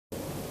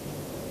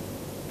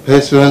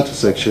Pursuant to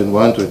Section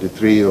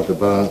 123 of the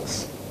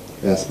Banks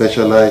and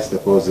Specialized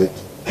Deposit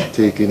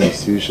Taking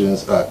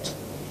Institutions Act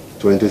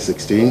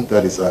 2016,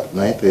 that is Act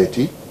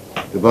 930,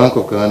 the Bank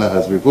of Ghana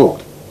has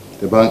revoked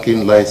the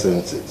banking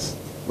licenses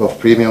of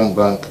Premium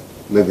Bank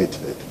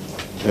Limited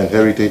and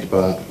Heritage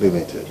Bank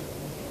Limited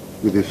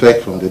with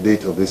effect from the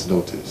date of this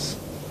notice,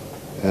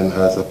 and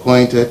has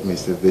appointed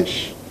Mr.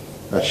 Vish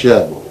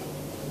Ashiabo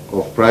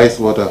of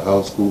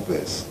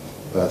PricewaterhouseCoopers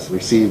as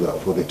receiver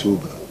for the two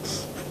banks.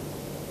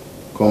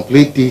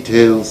 Complete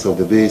details of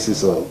the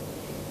basis on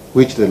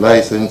which the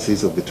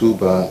licenses of the two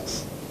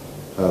banks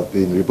have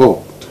been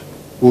revoked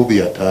will be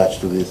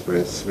attached to this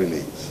press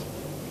release.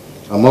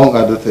 Among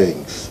other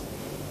things,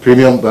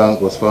 Premium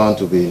Bank was found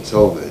to be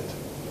insolvent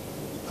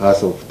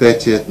as of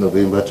 30th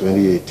November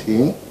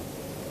 2018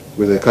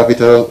 with a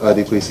capital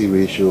adequacy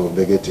ratio of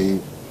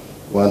negative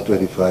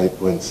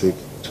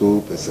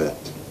 125.62%.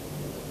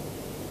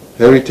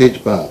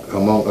 Heritage Bank,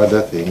 among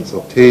other things,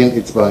 obtained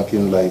its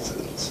banking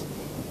license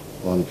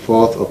on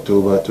 4th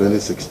October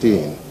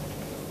 2016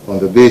 on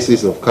the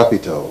basis of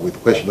capital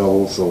with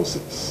questionable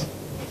sources.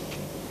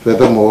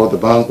 Furthermore, the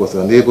bank was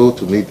unable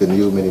to meet the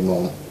new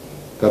minimum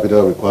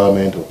capital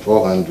requirement of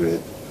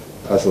 400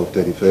 as of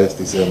 31st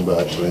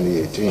December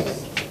 2018.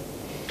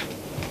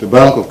 The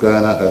Bank of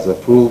Ghana has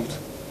approved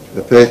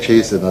the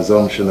purchase and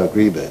assumption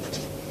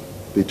agreement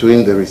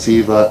between the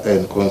receiver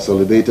and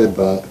Consolidated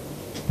Bank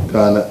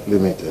Ghana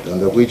Limited,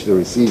 under which the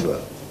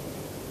receiver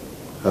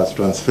has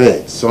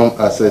transferred some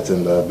assets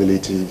and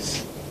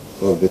liabilities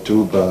of the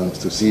two banks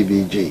to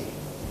CBG.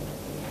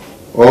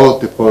 All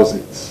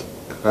deposits,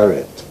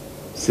 current,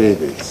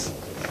 savings,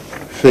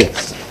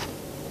 fixed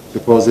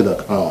deposit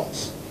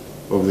accounts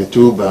of the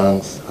two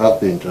banks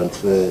have been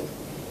transferred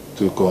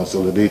to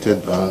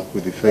Consolidated Bank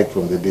with effect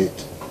from the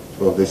date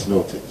of this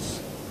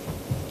notice.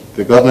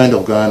 The government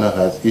of Ghana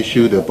has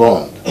issued a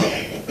bond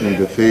in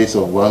the face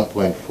of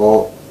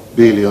 1.4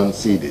 billion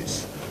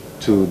cedis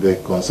to the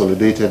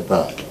Consolidated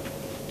Bank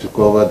to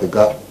cover the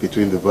gap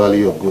between the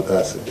value of good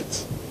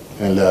assets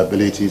and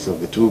liabilities of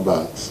the two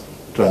banks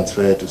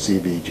transferred to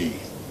CBG.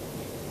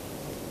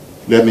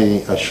 Let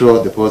me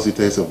assure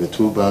depositors of the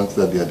two banks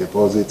that their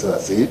deposits are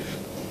safe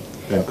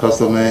and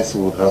customers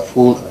will have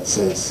full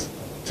access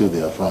to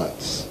their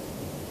funds.